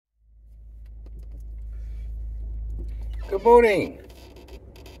Good morning.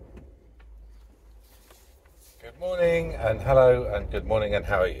 Good morning and hello and good morning and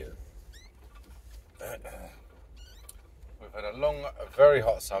how are you? We've had a long, very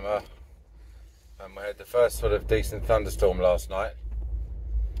hot summer and we had the first sort of decent thunderstorm last night.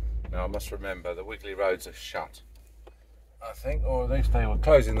 Now I must remember the Wiggly roads are shut, I think, or at least they were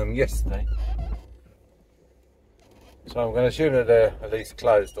closing them yesterday. So I'm going to assume that they're at least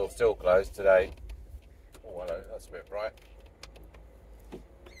closed or still closed today. Oh, hello, that's a bit bright.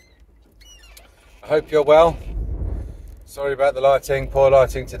 I hope you're well. Sorry about the lighting, poor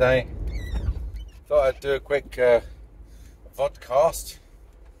lighting today. Thought I'd do a quick vodcast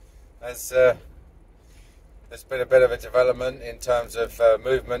as there's been a bit of a development in terms of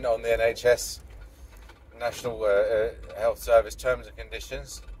movement on the NHS, National Health Service Terms and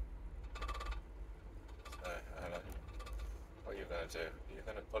Conditions. So, hello. What are you going to do? Are you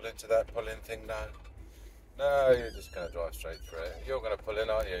going to pull into that pull-in thing now? No, you're just going to drive straight through it. You're going to pull in,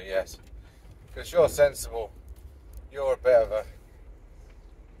 aren't you? Yes. Because you're sensible. You're a bit of a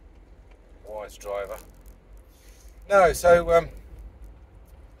wise driver. No, so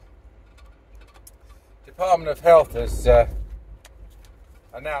Department of Health has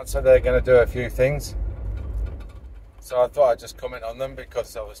announced that they're going to do a few things. So I thought I'd just comment on them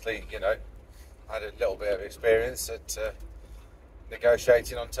because obviously, you know, I had a little bit of experience at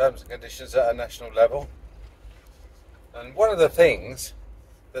negotiating on terms and conditions at a national level. And one of the things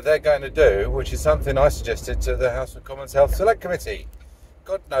that they're going to do, which is something I suggested to the House of Commons Health Select Committee,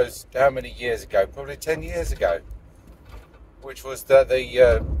 God knows how many years ago, probably 10 years ago, which was that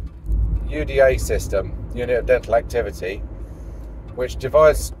the UDA system, Unit of Dental Activity, which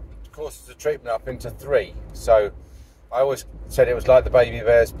divides courses of treatment up into 3. So I always said it was like the baby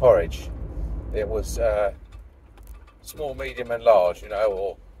bear's porridge. It was small, medium and large, you know,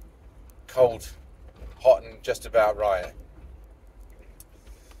 or cold, hot and just about right.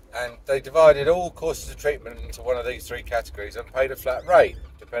 And they divided all courses of treatment into one of these 3 categories and paid a flat rate,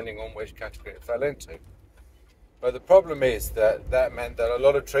 depending on which category it fell into. But the problem is that that meant that a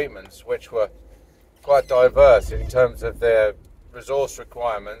lot of treatments, which were quite diverse in terms of their resource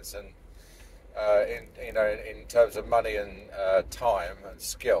requirements and in terms of money and time and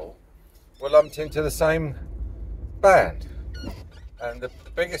skill, were lumped into the same band. And the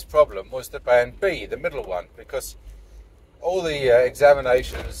biggest problem was the band B, the middle one, because all the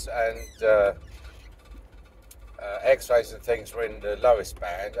examinations and x-rays and things were in the lowest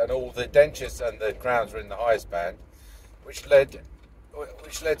band, and all the dentures and the crowns were in the highest band, which led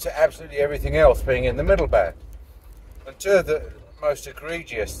to absolutely everything else being in the middle band. And 2 of the most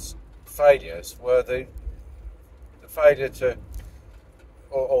egregious failures were the failure to,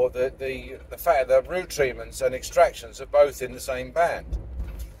 or the fact that root treatments and extractions are both in the same band.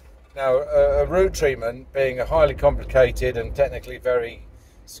 Now, a root treatment being a highly complicated and technically very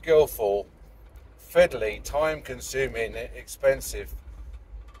skillful, fiddly, time-consuming, expensive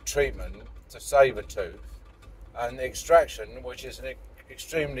treatment to save a tooth, and extraction, which is an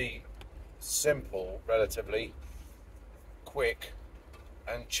extremely simple, relatively quick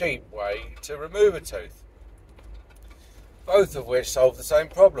and cheap way to remove a tooth. Both of which solve the same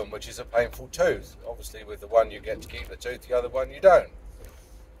problem, which is a painful tooth. Obviously, with the one you get to keep the tooth, the other one you don't.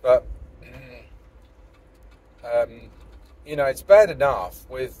 But, you know, it's bad enough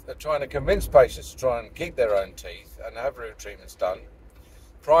with trying to convince patients to try and keep their own teeth and have root treatments done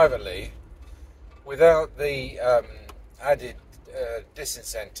privately without the added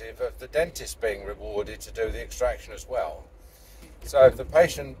disincentive of the dentist being rewarded to do the extraction as well. So if the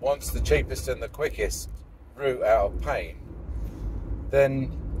patient wants the cheapest and the quickest route out of pain,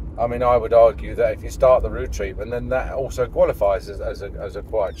 then I mean, I would argue that if you start the root treatment, then that also qualifies as a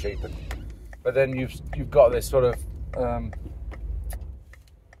quite cheap. But then you've got this sort of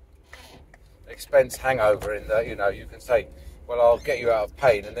expense hangover in that, you know, you can say, well, I'll get you out of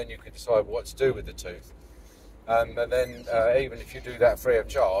pain, and then you can decide what to do with the tooth. And then even if you do that free of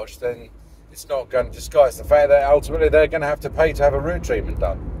charge, then it's not going to disguise the fact that ultimately they're going to have to pay to have a root treatment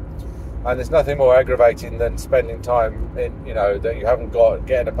done. And there's nothing more aggravating than spending time in, you know, that you haven't got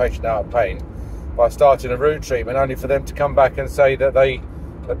getting a patient out of pain by starting a root treatment only for them to come back and say that they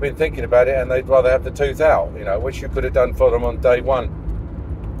have been thinking about it and they'd rather have the tooth out, you know, which you could have done for them on day 1.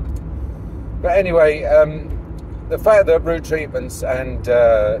 But anyway, the fact that root treatments and,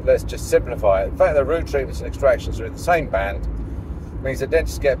 let's just simplify it, the fact that root treatments and extractions are in the same band means that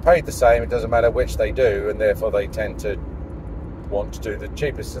dentists get paid the same, it doesn't matter which they do, and therefore they tend to want to do the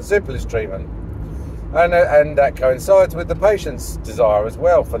cheapest and simplest treatment, and that coincides with the patient's desire as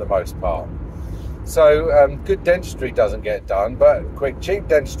well for the most part. So good dentistry doesn't get done, but quick, cheap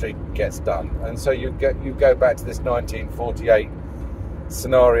dentistry gets done. And so you go back to this 1948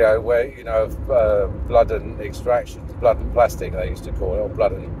 scenario where, you know, blood and extractions, blood and plastic they used to call it, or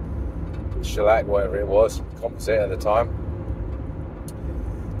blood and shellac, whatever it was, composite at the time.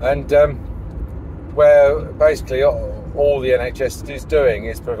 And where basically all the NHS is doing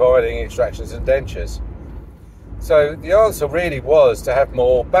is providing extractions and dentures. So the answer really was to have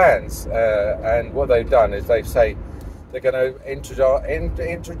more bands, and what they've done is they say they're going to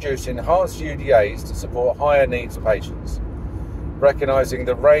introduce enhanced UDAs to support higher needs patients, recognising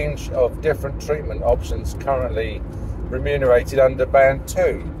the range of different treatment options currently remunerated under Band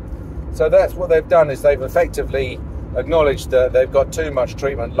 2. So that's what they've done, is they've effectively acknowledged that they've got too much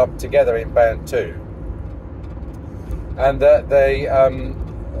treatment lumped together in Band 2, and that they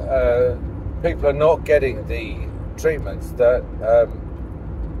people are not getting the treatments that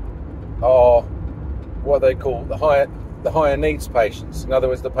are what they call the higher needs patients. In other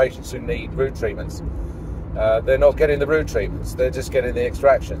words, the patients who need root treatments. They're not getting the root treatments, they're just getting the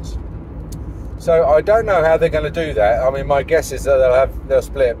extractions. So I don't know how they're going to do that. I mean, my guess is that they'll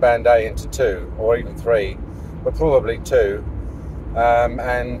split Band A into 2 or even 3, but probably 2,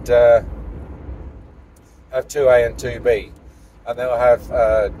 and have 2A and 2B. And they'll have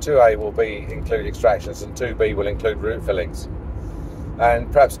 2A will include extractions, and 2B will include root fillings.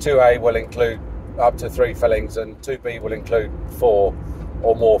 And perhaps 2A will include up to 3 fillings, and 2B will include 4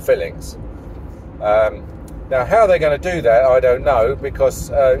 or more fillings. Now, how they're going to do that, I don't know, because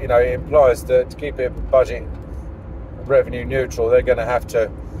you know, it implies that to keep it budget revenue neutral, they're going to have to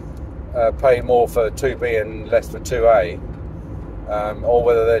pay more for 2B and less for 2A, or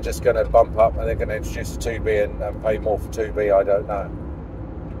whether they're just going to bump up and they're going to introduce a 2B and pay more for 2B. I don't know.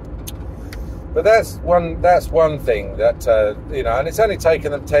 But that's one thing that you know, and it's only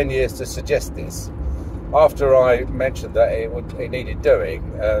taken them 10 years to suggest this. After I mentioned that it needed doing,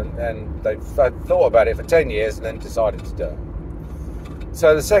 and they've thought about it for 10 years and then decided to do it.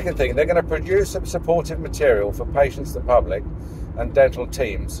 So the second thing, they're going to produce some supportive material for patients, the public, and dental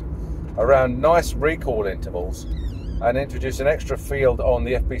teams around nice recall intervals, and introduce an extra field on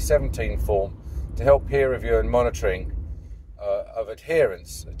the FB17 form to help peer review and monitoring of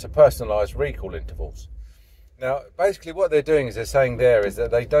adherence to personalised recall intervals. Now, basically what they're doing is they're saying there is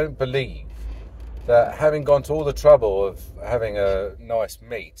that they don't believe that having gone to all the trouble of having a nice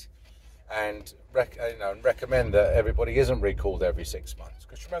meet and recommend that everybody isn't recalled every 6 months.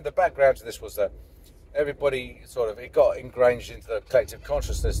 Because remember, the background to this was that everybody it got ingrained into the collective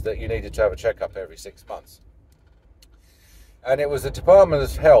consciousness that you needed to have a checkup every 6 months. And it was the Department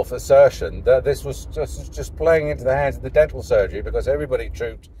of Health assertion that this was just playing into the hands of the dental surgery, because everybody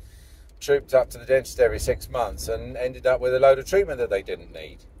trooped up to the dentist every 6 months and ended up with a load of treatment that they didn't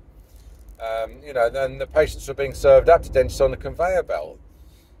need. You know, then the patients were being served up to dentists on the conveyor belt.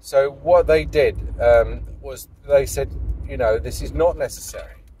 So what they did was they said, you know, this is not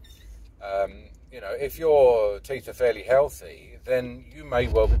necessary. You know, if your teeth are fairly healthy, then you may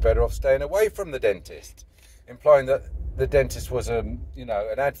well be better off staying away from the dentist, implying that the dentist was an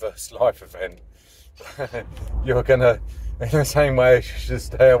adverse life event. You're gonna, in the same way, you should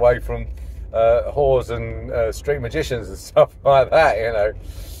stay away from whores and street magicians and stuff like that. You know,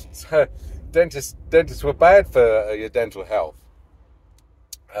 so dentists were bad for your dental health.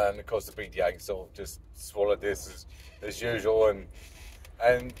 And of course, the BDA sort of just swallowed this as usual,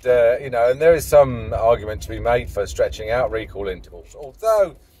 and you know, and there is some argument to be made for stretching out recall intervals.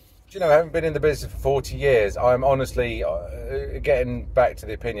 Although, you know, having been in the business for 40 years, I'm honestly getting back to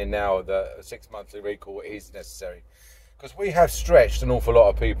the opinion now that a 6 monthly recall is necessary, because we have stretched an awful lot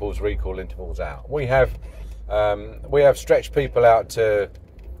of people's recall intervals out. We have stretched people out to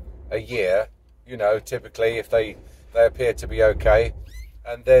a year, you know, typically, if they appear to be okay.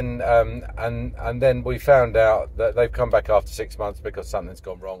 And then and then we found out that they've come back after 6 months because something's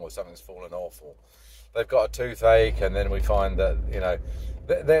gone wrong or something's fallen off, or they've got a toothache, and then we find that, you know,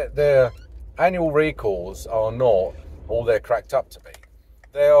 their annual recalls are not all they're cracked up to be.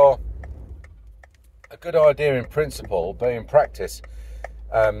 They are a good idea in principle, but in practice,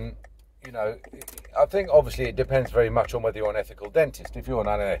 you know, I think obviously it depends very much on whether you're an ethical dentist. If you're an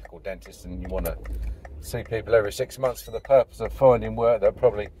unethical dentist and you want to see people every 6 months for the purpose of finding work that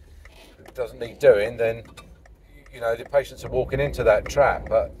probably doesn't need doing, then, you know, the patients are walking into that trap.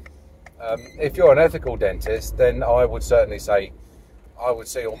 But if you're an ethical dentist, then I would certainly say I would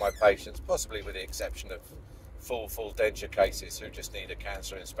see all my patients, possibly with the exception of full denture cases who just need a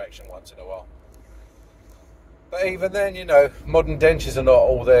cancer inspection once in a while. But even then, you know, modern dentures are not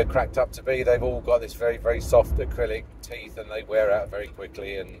all they're cracked up to be. They've all got this very, very soft acrylic teeth, and they wear out very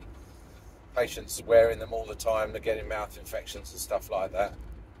quickly, and patients wearing them all the time, they're getting mouth infections and stuff like that.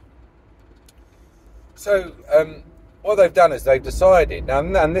 So what they've done is they've decided, now,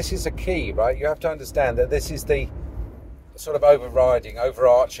 and this is a key, right? You have to understand that this is the sort of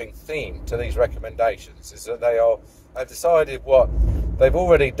overarching theme to these recommendations, is that they've decided what they've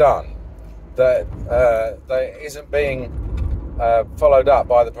already done that isn't being followed up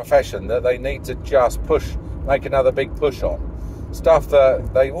by the profession, that they need to just make another big push on stuff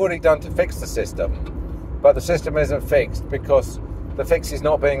that they've already done to fix the system, but the system isn't fixed because the fix is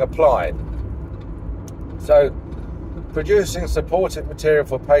not being applied. So producing supportive material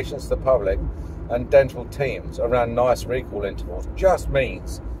for patients, the public and dental teams around nice recall intervals just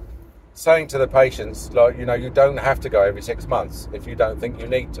means saying to the patients, like, you know, you don't have to go every 6 months if you don't think you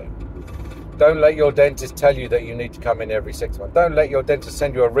need to. Don't let your dentist tell you that you need to come in every 6 months. Don't let your dentist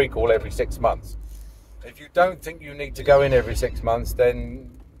send you a recall every 6 months. If you don't think you need to go in every 6 months,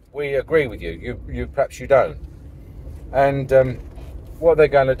 then we agree with you. Perhaps you don't. And what they're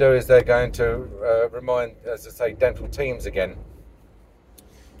going to do is they're going to remind, as I say, dental teams again,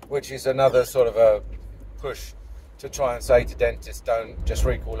 which is another sort of a push to try and say to dentists, don't just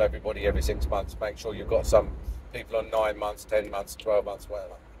recall everybody every 6 months. Make sure you've got some people on 9 months, 10 months, 12 months,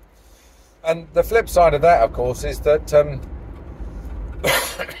 whatever. And the flip side of that, of course, is that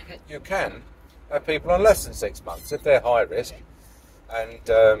you can have people on less than 6 months if they're high risk. And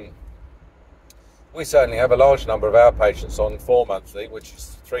we certainly have a large number of our patients on 4 monthly, which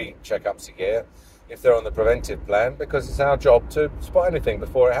is 3 checkups a year, if they're on the preventive plan, because it's our job to spot anything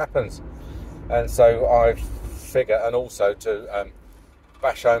before it happens. And so I figure, and also to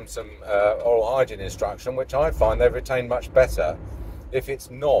bash home some oral hygiene instruction, which I find they've retained much better if it's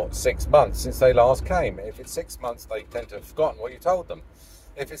not 6 months since they last came. If it's 6 months, they tend to have forgotten what you told them.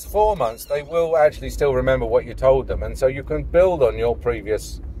 If it's 4 months, they will actually still remember what you told them, and so you can build on your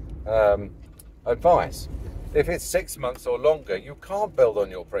previous advice. If it's 6 months or longer, you can't build on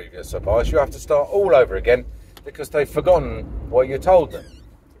your previous advice. You have to start all over again because they've forgotten what you told them.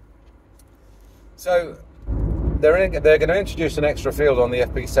 So they're going to introduce an extra field on the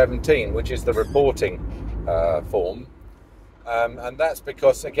FP17, which is the reporting form. And that's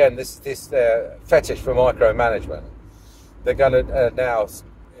because, again, this fetish for micromanagement. They're going to now,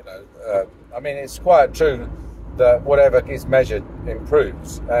 you know, I mean, it's quite true that whatever is measured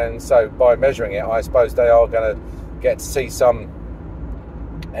improves. And so by measuring it, I suppose they are going to get to see some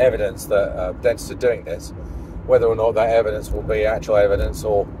evidence that dentists are doing this. Whether or not that evidence will be actual evidence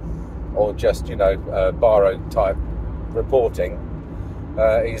or just, you know, borrowed type reporting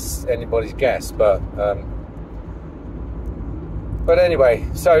is anybody's guess. But anyway,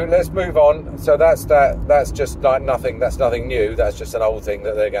 so let's move on. So that's that. That's just like nothing. That's nothing new. That's just an old thing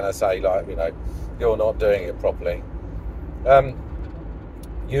that they're going to say, like, you know, you're not doing it properly.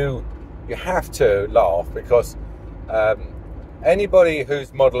 You have to laugh because anybody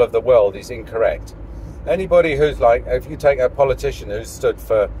whose model of the world is incorrect, anybody who's like, if you take a politician who's stood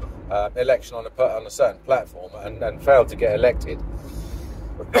for election on a certain platform and failed to get elected,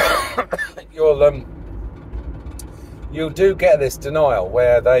 you do get this denial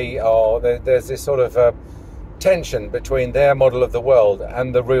where there's this sort of tension between their model of the world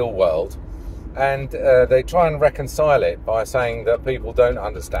and the real world, and they try and reconcile it by saying that people don't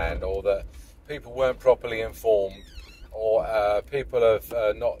understand, or that people weren't properly informed, or people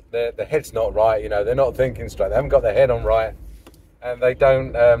have not, their head's not right, you know, they're not thinking straight, they haven't got their head on right, and they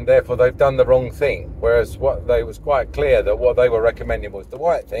don't, therefore they've done the wrong thing, whereas it was quite clear that what they were recommending was the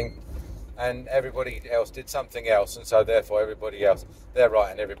right thing, and everybody else did something else, and so therefore everybody else, they're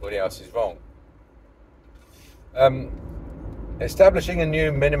right and everybody else is wrong. Establishing a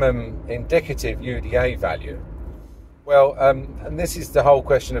new minimum indicative UDA value. Well, and this is the whole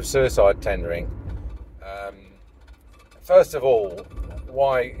question of suicide tendering. First of all,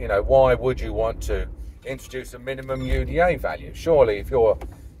 why would you want to introduce a minimum UDA value? Surely, if you're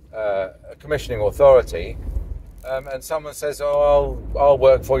a commissioning authority, and someone says, "Oh, I'll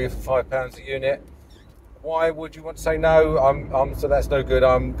work for you for £5 a unit," why would you want to say no? So that's no good.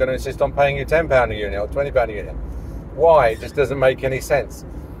 I'm going to insist on paying you £10 a unit or £20 a unit. Why? It just doesn't make any sense.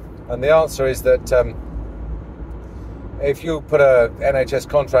 And the answer is that if you put a NHS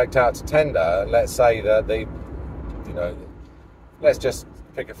contract out to tender, let's say that let's just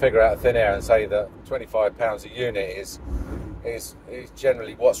pick a figure out of thin air and say that £25 a unit is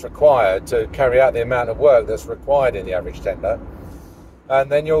generally what's required to carry out the amount of work that's required in the average tender. And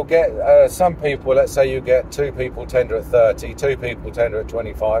then you'll get some people, let's say you get 2 people tender at 30, 2 people tender at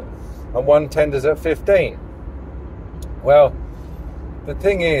 25, and 1 tenders at 15. Well, the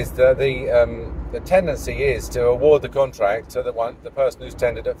thing is that the tendency is to award the contract to the person who's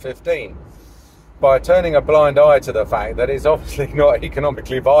tendered at 15, by turning a blind eye to the fact that it's obviously not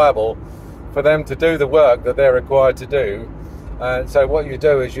economically viable for them to do the work that they're required to do. So what you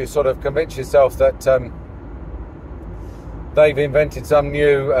do is you sort of convince yourself that they've invented some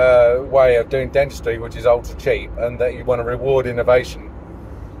new way of doing dentistry which is ultra cheap, and that you want to reward innovation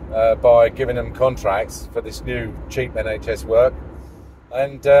by giving them contracts for this new cheap NHS work.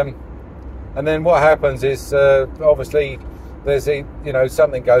 And then what happens is obviously there's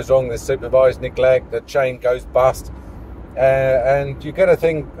something goes wrong, there's supervised neglect, the chain goes bust, and you get a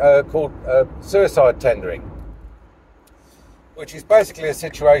thing called suicide tendering, which is basically a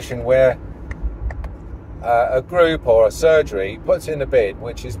situation where a group or a surgery puts in a bid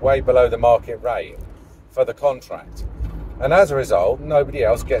which is way below the market rate for the contract, and as a result nobody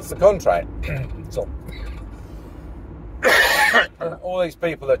else gets the contract. So all these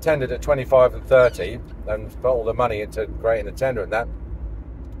people that tendered at 25 and 30 and put all the money into creating the tender and that,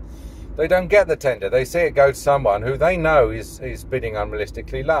 they don't get the tender. They see it go to someone who they know is bidding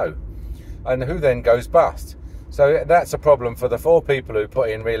unrealistically low, and who then goes bust. So that's a problem for the 4 people who put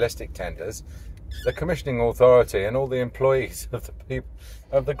in realistic tenders, the commissioning authority, and all the employees of the people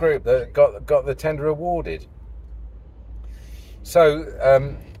of the group that got the tender awarded. So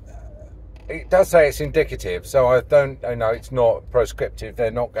it does say it's indicative, so I know it's not prescriptive.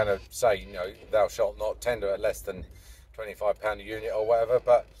 They're not going to say, thou shalt not tender at less than £25 a unit or whatever,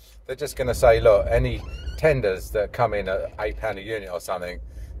 but they're just going to say, look, any tenders that come in at £8 a unit or something,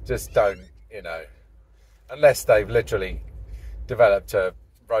 just don't, unless they've literally developed a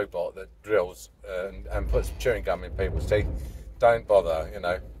robot that drills and puts chewing gum in people's teeth, don't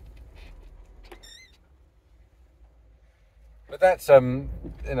bother, But that's the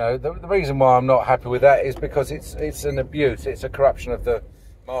reason why I'm not happy with that is because it's an abuse. It's a corruption of the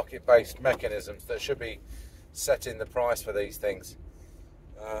market-based mechanisms that should be setting the price for these things.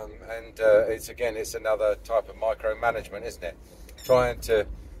 It's another type of micromanagement, isn't it? Trying to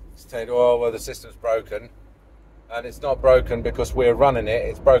say, the system's broken, and it's not broken because we're running it.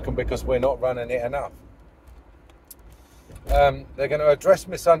 It's broken because we're not running it enough. They're going to address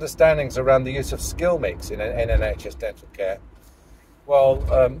misunderstandings around the use of skill mix in NHS dental care, while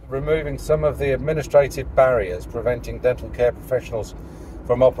removing some of the administrative barriers preventing dental care professionals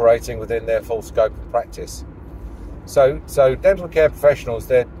from operating within their full scope of practice. So dental care professionals,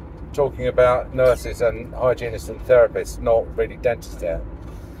 they're talking about nurses and hygienists and therapists, not really dentists there.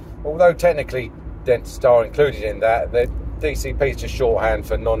 Although technically dentists are included in that, the DCP is just shorthand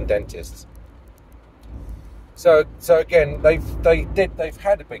for non-dentists. So again, they've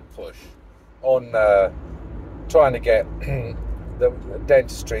had a big push on trying to get the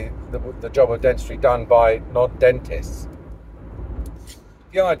dentistry, the job of dentistry done by non-dentists.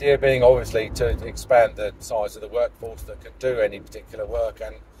 The idea being obviously to expand the size of the workforce that can do any particular work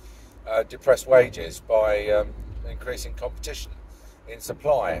and depress wages by increasing competition in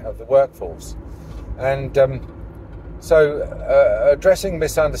supply of the workforce. And addressing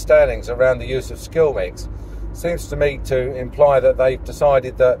misunderstandings around the use of skill mix seems to me to imply that they've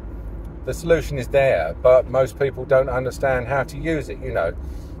decided that the solution is there, but most people don't understand how to use it.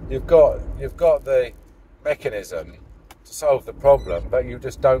 You've got the mechanism to solve the problem, but you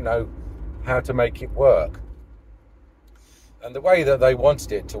just don't know how to make it work. And the way that they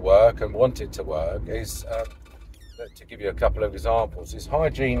wanted it to work is, to give you a couple of examples, is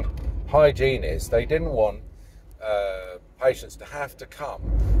hygienists. They didn't want patients to have to come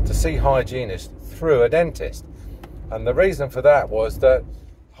to see hygienists through a dentist. And the reason for that was that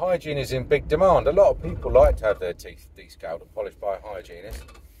hygiene is in big demand. A lot of people like to have their teeth descaled and polished by a hygienist,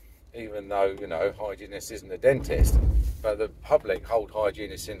 even though, hygienist isn't a dentist. But the public hold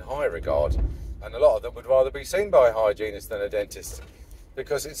hygienists in high regard, and a lot of them would rather be seen by a hygienist than a dentist,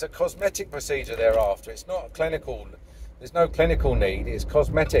 because it's a cosmetic procedure they're after. It's not clinical. There's no clinical need. It's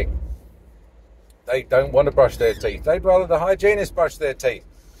cosmetic. They don't want to brush their teeth. They'd rather the hygienist brush their teeth.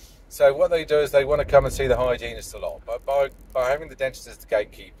 So what they do is they want to come and see the hygienist a lot. But by having the dentist as the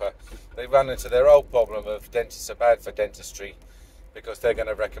gatekeeper, they run into their old problem of dentists are bad for dentistry, because they're going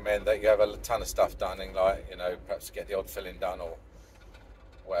to recommend that you have a ton of stuff done, and perhaps get the odd filling done or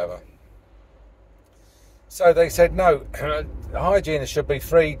whatever. So they said no, hygienists should be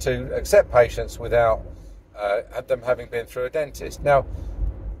free to accept patients without them having been through a dentist. Now,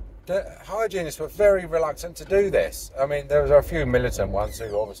 the hygienists were very reluctant to do this. I mean, there were a few militant ones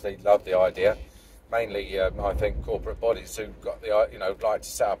who obviously loved the idea. Mainly, I think, corporate bodies who got the, like to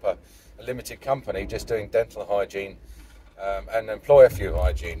set up a limited company just doing dental hygiene and employ a few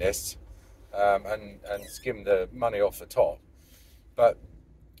hygienists and skim the money off the top. But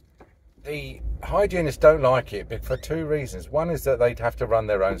the hygienists don't like it for two reasons. One is that they'd have to run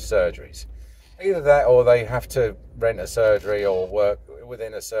their own surgeries. Either that, or they have to rent a surgery or work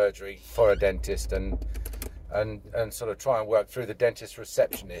within a surgery for a dentist and sort of try and work through the dentist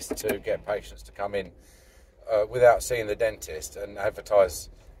receptionist to get patients to come in without seeing the dentist and advertise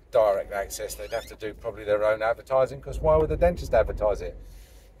direct access. They'd have to do probably their own advertising, because why would the dentist advertise it?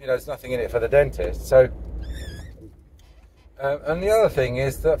 You know, there's nothing in it for the dentist. So, and the other thing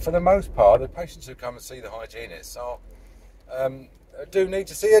is that for the most part, the patients who come and see the hygienists do need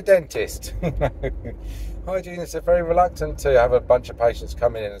to see a dentist. Hygienists are very reluctant to have a bunch of patients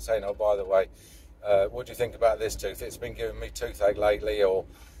coming in and saying, oh, by the way, what do you think about this tooth? It's been giving me toothache lately, or,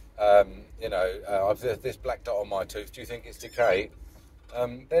 I've this black dot on my tooth. Do you think it's decay?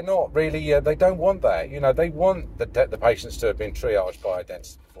 They're not really, they don't want that. You know, they want the patients to have been triaged by a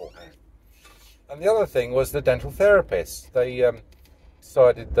dentist beforehand. And the other thing was the dental therapists. They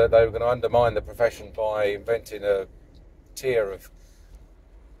decided that they were going to undermine the profession by inventing a tier of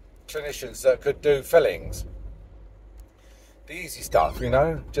clinicians that could do fillings. The easy stuff, you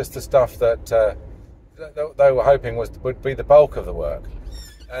know, just the stuff that they were hoping would be the bulk of the work.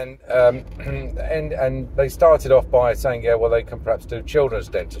 And they started off by saying, yeah, well, they can perhaps do children's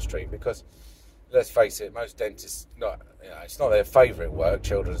dentistry, because let's face it, most dentists, it's not their favourite work,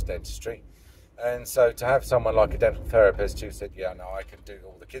 children's dentistry. And so to have someone like a dental therapist who said, yeah, no, I can do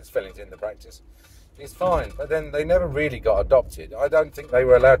all the kids' fillings in the practice, is fine. But then they never really got adopted. I don't think they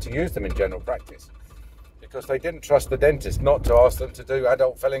were allowed to use them in general practice, because they didn't trust the dentist not to ask them to do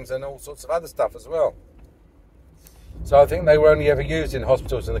adult fillings and all sorts of other stuff as well. So I think they were only ever used in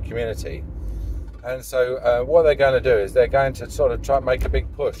hospitals in the community. And so what they're going to do is they're going to sort of try and make a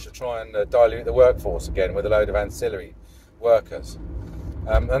big push to try and dilute the workforce again with a load of ancillary workers.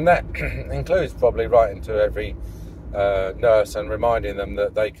 And that includes probably writing to every nurse and reminding them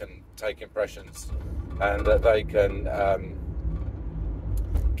that they can take impressions and that they can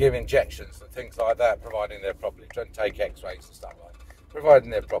give injections and things like that, providing they're properly trained, take x-rays and stuff like that,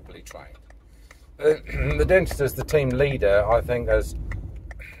 providing they're properly trained. The dentist, as the team leader, I think has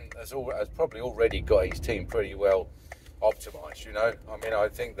probably already got his team pretty well optimised, you know. I mean, I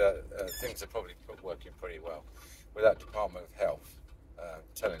think that things are probably working pretty well with that Department of Health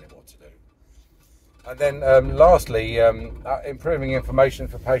telling him what to do. And then lastly, improving information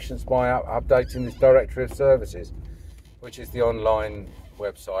for patients by updating this directory of services, which is the online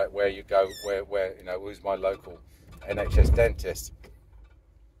website where you go, where you know, who's my local NHS dentist.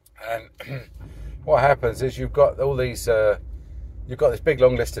 And what happens is you've got all these, you've got this big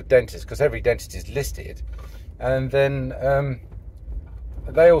long list of dentists, because every dentist is listed, and then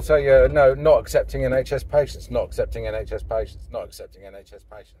they all say, no, not accepting NHS patients, not accepting NHS patients, not accepting NHS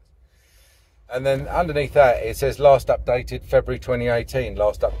patients. And then underneath that it says last updated February 2018,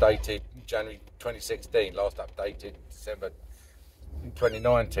 last updated January 2016, last updated December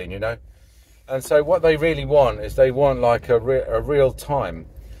 2019, you know. And so what they really want is they want like a real-time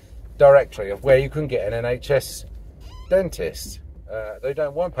directory of where you can get an NHS dentist. They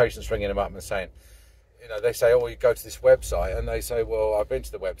don't want patients ringing them up and saying, you know, they say, oh, you go to this website, and they say, well, I've been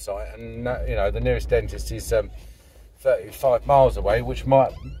to the website, and you know, the nearest dentist is 35 miles away, which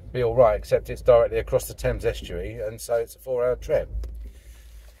might be all right, except it's directly across the Thames estuary, and so it's a 4-hour trip.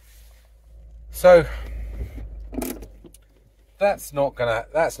 So that's not gonna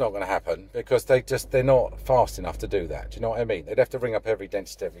happen, because they're not fast enough to do that. Do you know what I mean? They'd have to ring up every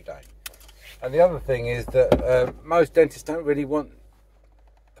dentist every day. And the other thing is that most dentists don't really want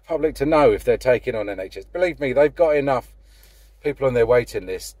the public to know if they're taking on NHS. Believe me, they've got enough people on their waiting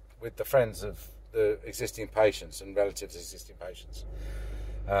list with the friends of the existing patients and relatives of existing patients,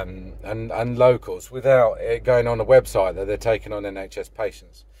 and locals, without it going on a website that they're taking on NHS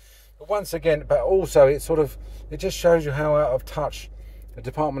patients. But once again, but also it just shows you how out of touch the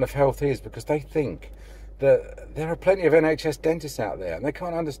Department of Health is, because they think that there are plenty of NHS dentists out there, and they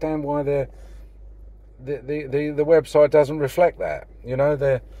can't understand why the website doesn't reflect that. You know,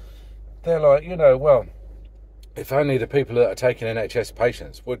 they're like, you know, well, if only the people that are taking NHS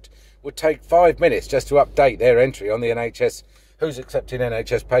patients would take 5 minutes just to update their entry on the NHS Who's Accepting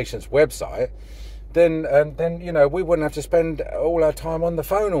NHS Patients website, then you know, we wouldn't have to spend all our time on the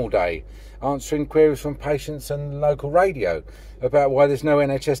phone all day answering queries from patients and local radio about why there's no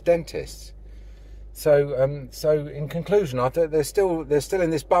NHS dentists. So so in conclusion, I think they're still in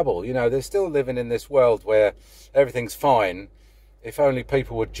this bubble. You know, they're still living in this world where everything's fine if only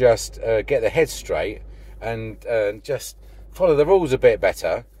people would just get their heads straight and just follow the rules a bit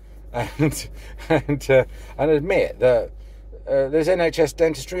better, and admit that there's NHS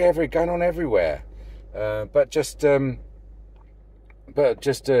dentistry going on everywhere, but just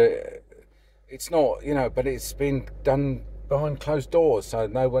it's not, you know, but it's been done behind closed doors, so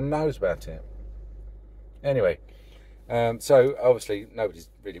no one knows about it. Anyway, so obviously nobody's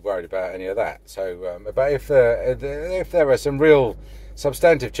really worried about any of that. So, but if there are some real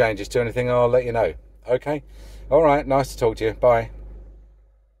substantive changes to anything, I'll let you know. Okay? All right, nice to talk to you. Bye.